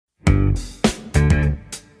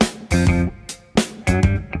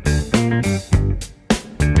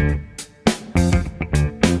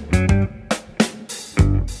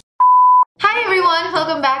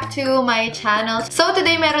to my channel. So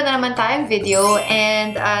today meron na naman tayong video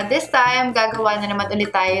and this time gagawa na naman ulit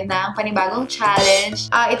tayo ng panibagong challenge.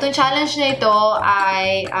 Itong challenge na ito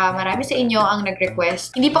ay marami sa inyo ang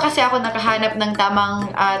nag-request. Hindi pa kasi ako nakahanap ng tamang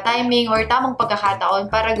timing or tamang pagkakataon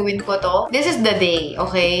para gawin ko to. This is the day,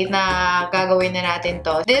 okay, na gagawin na natin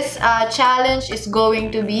to. This challenge is going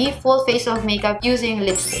to be full face of makeup using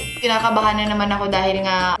lipstick. Kinakabahan na naman ako dahil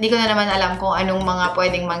nga hindi ko na naman alam kung anong mga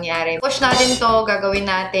pwedeng mangyari. Push natin to, gagawin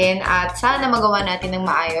natin at sana magawa natin ng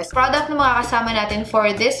maayos. Product na makakasama natin for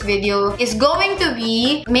this video is going to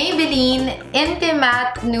be Maybelline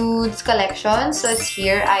Intimate Nudes Collection. So it's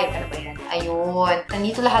here. Ay, ano ba yan? Ayun.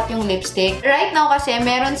 Nandito lahat yung lipstick. Right now kasi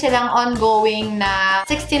meron silang ongoing na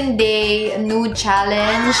 16-day nude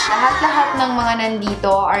challenge. Lahat-lahat ng mga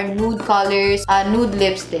nandito are nude colors, nude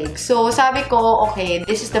lipstick. So sabi ko, okay,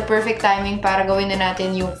 this is the perfect timing para gawin na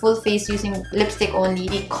natin yung full face using lipstick only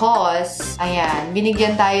because, ayan,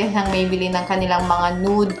 binigyan tayo ng Maybelline ng kanilang mga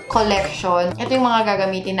nude collection. Ito yung mga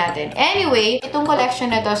gagamitin natin. Anyway, itong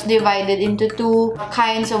collection na to is divided into two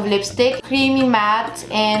kinds of lipstick. Creamy matte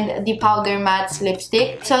and the powder matte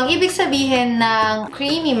lipstick. So, ang ibig sabihin ng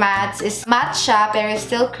creamy matte is matte siya pero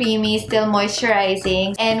still creamy, still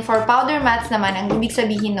moisturizing. And for powder matte naman, ang ibig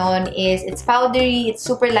sabihin nun is it's powdery, it's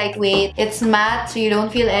super lightweight, it's matte so you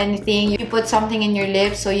don't feel anything. You put something in your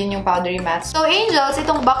lips, so yun yung powdery matte. So, Angels,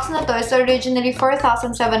 itong box na to is originally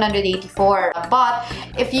 4,784. But,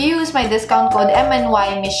 if you use my discount code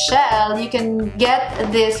MNY Michelle, you can get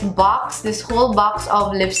this box, this whole box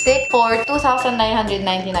of lipstick for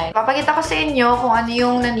 2,999. Papakita ko sa inyo kung ano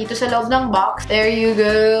yung nandito sa loob ng box. There you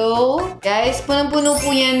go. Guys, punong-puno po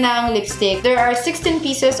yan ng lipstick. There are 16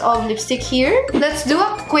 pieces of lipstick here. Let's do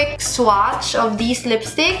a quick swatch of these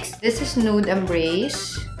lipsticks. This is Nude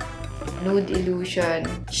Embrace, Nude Illusion,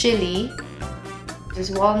 Chili. This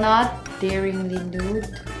is Walnut, Daringly Nude,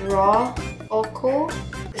 Raw, Cocoa.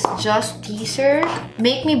 This is Just Teaser,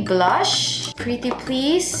 Make Me Blush, Pretty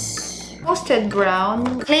Please, Toasted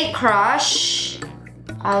Brown, Clay Crush,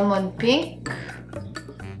 Almond Pink,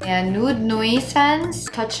 and Nude Nuisance,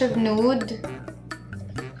 Touch of Nude,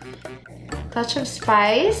 Touch of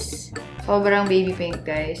Spice. Sobrang baby pink,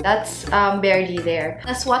 guys. That's barely there.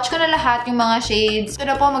 Na-swatch ko na lahat yung mga shades. So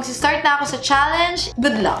na po, magsistart na ako sa challenge.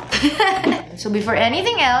 Good luck! So before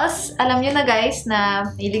anything else, alam nyo na guys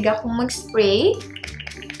na hilig akong mag-spray.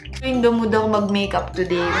 In the mood ako mag-makeup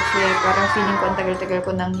today kasi parang feeling ko ang tagal-tagal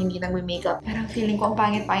ko nang hindi nag-makeup. Parang feeling ko ang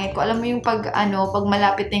pangit-pangit ko. Alam mo yung pag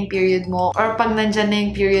malapit na yung period mo or pag nandyan na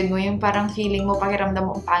yung period mo, yung parang feeling mo, pakiramdam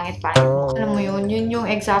mo ang pangit-pangit mo. Alam mo yun yung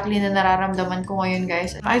exactly na nararamdaman ko ngayon,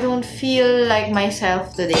 guys. I don't feel like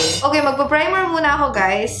myself today. Okay, magpa-primer muna ako,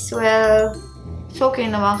 guys. Well, it's okay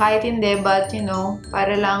naman kahit hindi, but you know,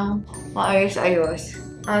 para lang maayos-ayos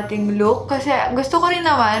ating look. Kasi gusto ko rin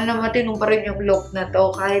naman na matinong pa rin yung look na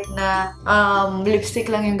to. Kahit na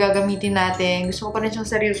lipstick lang yung gagamitin natin. Gusto ko pa rin siyang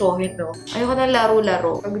seryosohin, no? Ayoko na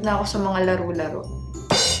laro-laro. Pagod na ako sa mga laro-laro.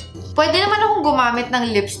 Pwede naman akong gumamit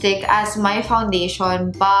ng lipstick as my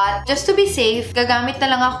foundation. But just to be safe, gagamit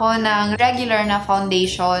na lang ako ng regular na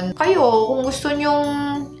foundation. Kayo, kung gusto nyong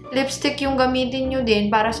lipstick yung gamitin nyo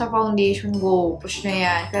din para sa foundation, go. Push na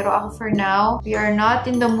yan. Pero ako for now, we are not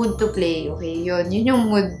in the mood to play. Okay, yun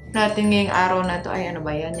yung mood natin ngayong araw na to. Ay, ano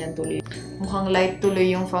ba yan? Yan tuloy. Mukhang light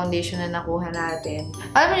tuloy yung foundation na nakuha natin.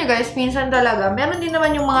 Alam niyo guys, minsan talaga, meron din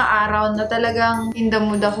naman yung mga araw na talagang in the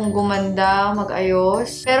mood akong gumanda,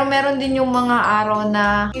 mag-ayos. Pero meron din yung mga araw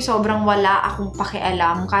na sobrang wala akong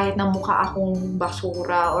pakialam kahit na mukha akong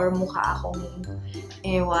basura or mukha akong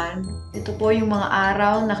ewan. Ito po yung mga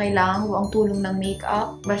araw na kailangan ko ang tulong ng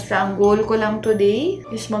makeup. Basta ang goal ko lang today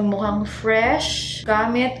is magmukhang fresh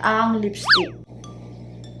gamit ang lipstick.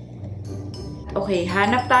 Okay,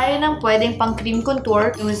 hanap tayo ng pwedeng pang cream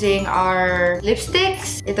contour using our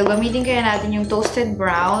lipsticks. Ito, gamitin kaya natin yung Toasted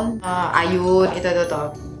Brown. Ayun,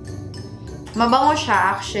 ito. Mabango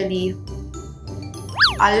siya actually.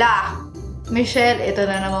 Ala! Michelle, ito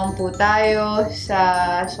na naman po tayo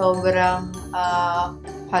sa sobrang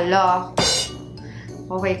hala.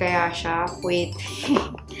 Okay kaya siya? Wait.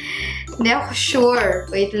 Hindi ako sure.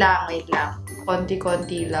 Wait lang.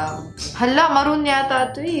 Konti-konti lang. Hala, maroon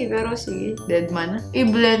yata ito eh. Pero sige, dead man.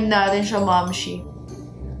 I-blend natin siya, mamshi.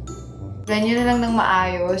 Blend nyo na lang ng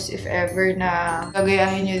maayos if ever na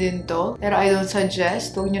gagayahin nyo din to. Pero I don't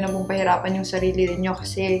suggest. Huwag nyo na pong pahirapan yung sarili ninyo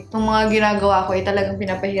kasi itong mga ginagawa ko ay talagang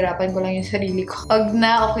pinapahirapan ko lang yung sarili ko. Pag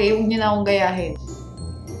na okay, huwag nyo na akong gayahin.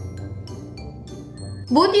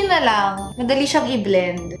 Buti na lang, madali siyang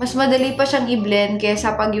i-blend. Mas madali pa siyang i-blend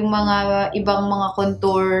kaysa pag yung mga ibang mga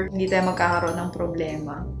contour, hindi tayo magkakaroon ng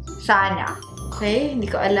problema. Sana. Okay?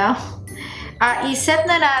 Hindi ko alam. I-set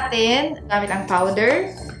na natin gamit ang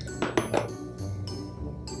powder.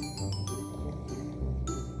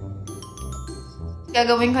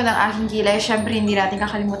 Gagawin ko ng aking kilay. Siyempre, hindi natin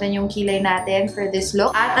kakalimutan yung kilay natin for this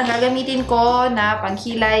look. At ang gagamitin ko na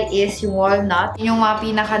pangkilay is yung walnut. Yung mga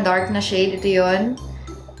pinaka-dark na shade. Ito yun.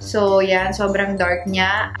 So, yan. Sobrang dark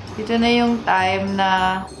niya. Ito na yung time na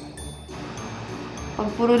pag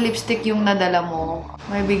puro lipstick yung nadala mo,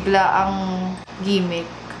 may bigla ang gimmick.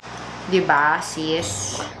 Diba,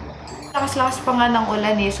 sis? Lakas-lakas pa nga ng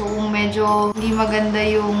ulan eh. So, kung medyo hindi maganda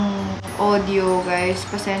yung audio, guys,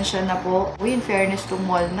 pasensya na po. Uy, in fairness tong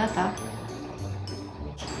walnut, ha?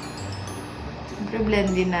 Siyempre,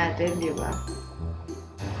 blend din natin, di ba?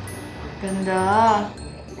 Ganda.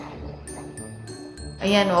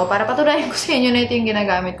 Ayan, oh. Para patunayan ko sa inyo na ito yung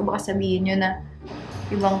ginagamit ko. Baka sabihin nyo na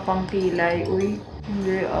ibang pangkilay. Uy,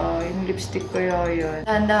 hindi, yung lipstick kaya yan.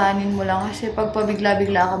 Dahan-dahanin mo lang kasi pag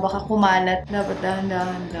pabigla-bigla ka, baka kumalat. Dapat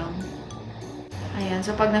dahan-dahan lang. Ayan,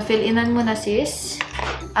 so pag na-fill-inan mo na, sis,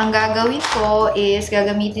 ang gagawin ko is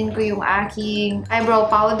gagamitin ko yung aking eyebrow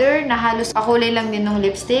powder na halos kakulay lang din ng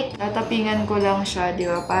lipstick. Tatapingan ko lang siya, di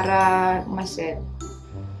ba? Para maset.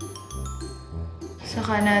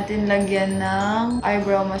 Saka natin lagyan ng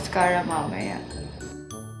eyebrow mascara mamaya.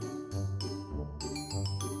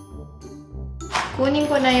 Kunin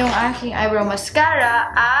ko na yung aking eyebrow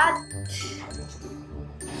mascara at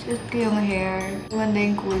suot ko yung hair. Ganda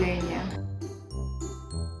yung kulay niya.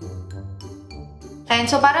 And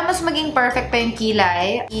so, para mas maging perfect pa yung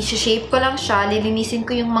kilay, i-shape ko lang siya. Lilinisin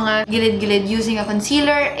ko yung mga gilid-gilid using a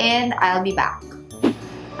concealer and I'll be back.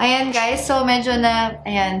 Ayan, guys. So, medyo na,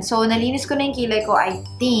 ayan. So, nalinis ko na yung kilay ko, I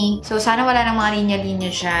think. So, sana wala ng mga linya-linya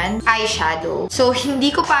dyan. Eyeshadow. So, hindi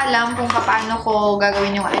ko pa alam kung paano ko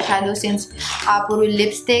gagawin yung eyeshadow since puro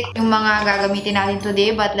lipstick yung mga gagamitin natin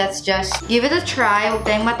today. But let's just give it a try. Huwag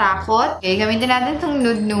tayong matakot. Okay, gamitin natin itong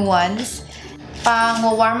nude nuance.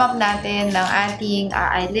 Pang-warm up natin ng ating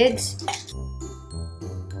eyelids.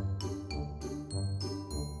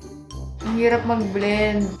 Ang hirap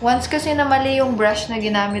mag-blend. Once kasi na mali yung brush na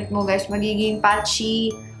ginamit mo, guys, magiging patchy.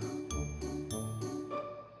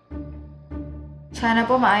 Sana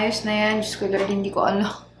po maayos na yan. Diyos ko, Lord, hindi ko alam.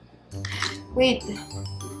 Wait.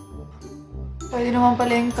 Pwede naman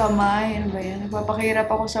pala yung kamay. Ano ba yan? Nagpapakahirap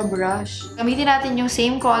ako sa brush. Gamitin natin yung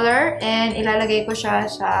same color and ilalagay ko siya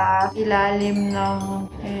sa ilalim ng...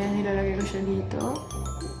 Ayan, ilalagay ko siya dito.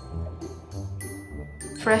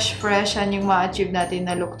 Fresh yan yung ma-achieve natin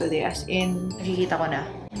na look today. As in, nakikita ko na.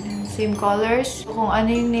 Ayan, same colors. So, kung ano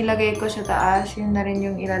yung nilagay ko sa taas, yun na rin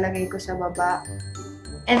yung ilalagay ko sa baba.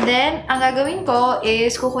 And then, ang gagawin ko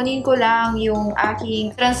is kukunin ko lang yung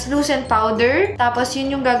aking translucent powder. Tapos,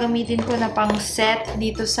 yun yung gagamitin ko na pang set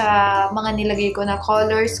dito sa mga nilagay ko na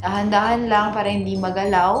colors. Dahan-dahan lang para hindi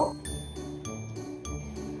magalaw.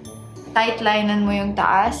 Tightlinean mo yung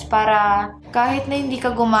taas para kahit na hindi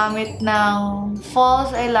ka gumamit ng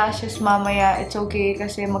false eyelashes mamaya, it's okay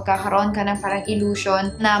kasi magkakaroon ka ng parang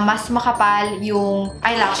illusion na mas makapal yung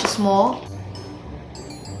eyelashes mo.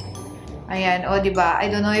 Ayan, o diba?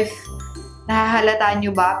 I don't know if nahahalata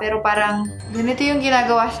nyo ba, pero parang ganito yung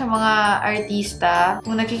ginagawa sa mga artista.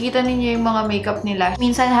 Kung nakikita ninyo yung mga makeup nila,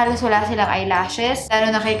 minsan halos wala silang eyelashes.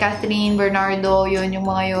 Lalo na kay Catherine, Bernardo, yun, yung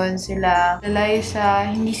mga yun sila.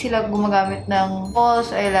 Liza, hindi sila gumagamit ng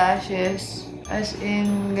false eyelashes. As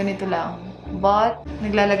in, ganito lang. But,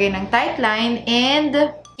 naglalagay ng tight line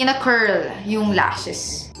and ina-curl yung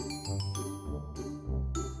lashes.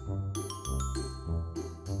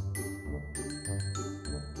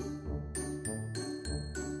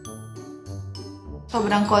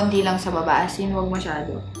 Sobrang konti lang sa baba, as in, huwag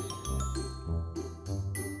masyado.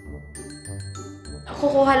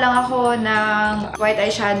 Kukuha lang ako ng white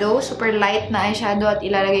eyeshadow, super light na eyeshadow at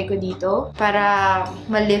ilalagay ko dito para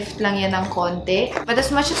ma-lift lang yan ng konti. But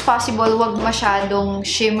as much as possible, huwag masyadong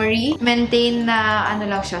shimmery. Maintain na ano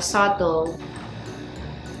lang siya, subtle.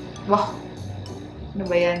 Wow! Ano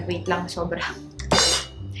ba yan? Wait lang, sobra.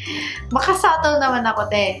 Maka-subtle naman ako,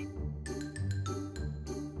 te.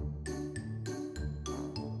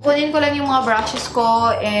 Kunin ko lang yung mga brushes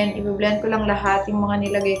ko and i-blend ko lang lahat yung mga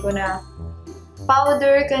nilagay ko na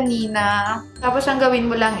powder kanina. Tapos ang gawin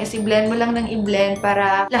mo lang is i-blend mo lang ng i-blend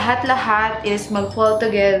para lahat-lahat is mag-fall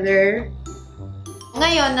together.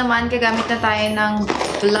 Ngayon naman, gagamit na tayo ng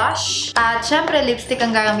blush. At syempre, lipstick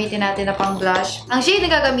ang gagamitin natin na pang blush. Ang shade na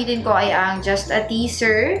gagamitin ko ay ang Just a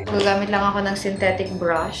Teaser. Gagamit lang ako ng synthetic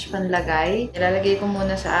brush panlagay. Ilalagay ko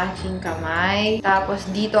muna sa aking kamay. Tapos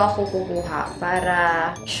dito ako kukuha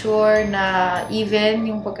para sure na even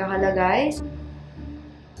yung pagkakalagay.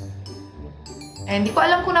 And hindi ko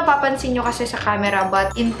alam kung napapansin nyo kasi sa camera,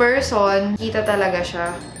 but in person, kita talaga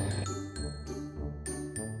siya.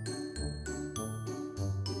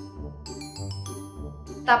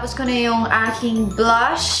 Tapos ko na yung aking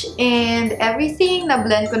blush and everything.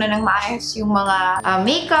 Na-blend ko na ng maayos yung mga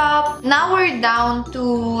makeup. Now we're down to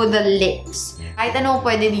the lips. Kahit anong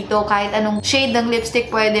pwede dito, kahit anong shade ng lipstick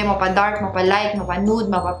pwede, mapa-dark, mapa-light, mapa-nude,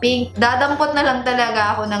 mapa-pink. Dadampot na lang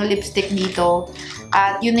talaga ako ng lipstick dito.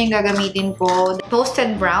 At yun yung gagamitin ko.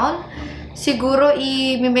 Toasted brown. Siguro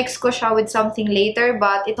i-mix ko siya with something later,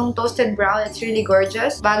 but itong toasted brown, it's really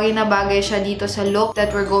gorgeous. Bagay na bagay siya dito sa look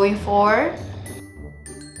that we're going for.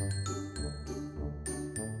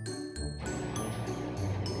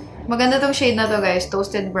 Maganda tong shade na to, guys.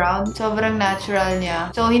 Toasted brown. Sobrang natural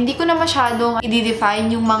niya. So, hindi ko na masyadong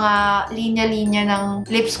i-define yung mga linya-linya ng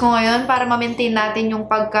lips ko ngayon para ma-maintain natin yung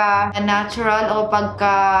pagka-natural o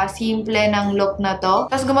pagka-simple ng look na to.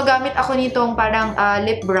 Tapos, gumagamit ako nitong parang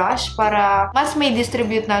lip brush para mas may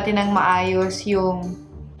distribute natin ng maayos yung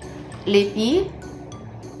lippy.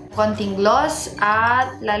 Konting gloss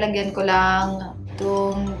at lalagyan ko lang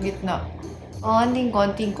itong gitna.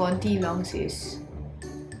 Konting-konti lang, sis.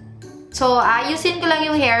 So, ayusin ko lang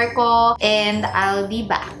yung hair ko and I'll be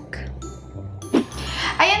back.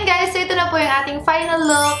 Ayan guys, so ito na po yung ating final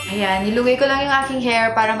look. Ayan, nilugay ko lang yung aking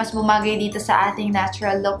hair para mas bumagay dito sa ating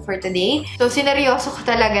natural look for today. So, sineryoso ko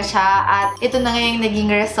talaga siya at ito na nga yung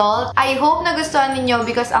naging result. I hope nagustuhan ninyo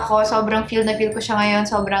because ako, sobrang feel na feel ko siya ngayon.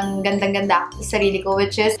 Sobrang gandang-ganda sa sarili ko,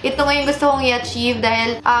 which is, ito nga yung gusto kong i-achieve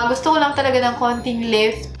dahil gusto ko lang talaga ng konting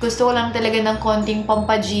lift. Gusto ko lang talaga ng konting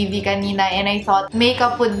pampa-GV kanina and I thought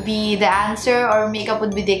makeup would be the answer or makeup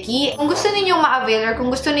would be the key. Kung gusto ninyong ma-avail or kung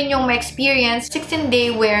gusto ninyong ma-experience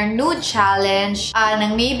 16-day Wear Nude Challenge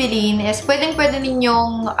ng Maybelline is pwedeng-pwede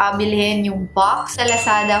ninyong bilhin yung box sa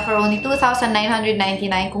Lazada for only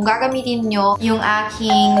 2,999 kung gagamitin nyo yung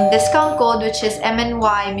aking discount code which is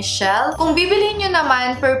MNY Michelle. Kung bibilhin nyo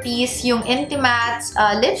naman per piece yung Intimates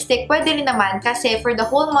lipstick, pwede rin naman kasi for the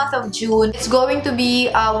whole month of June, it's going to be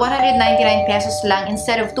 199 pesos lang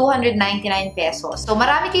instead of 299 pesos. So,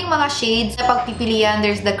 marami kayong mga shades na pagpipilian.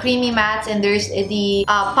 There's the creamy mattes and there's the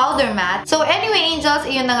powder matte. So, anyway, angels,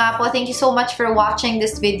 iyon na nga po. Thank you so much for watching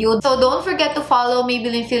this video. So, don't forget to follow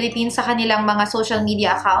Maybelline Philippines sa kanilang mga social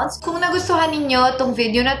media accounts. Kung nagustuhan ninyo tong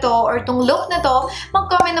video na to or tong look na to,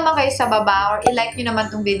 mag-comment naman kayo sa baba or i-like nyo naman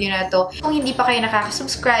tong video na to. Kung hindi pa kayo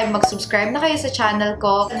nakaka-subscribe, mag-subscribe na kayo sa channel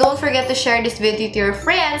ko. Don't forget to share this video to your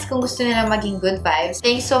friends kung gusto nila maging good vibes.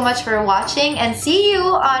 Thanks so much for watching and see you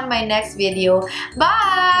on my next video.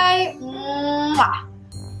 Bye! Mwah!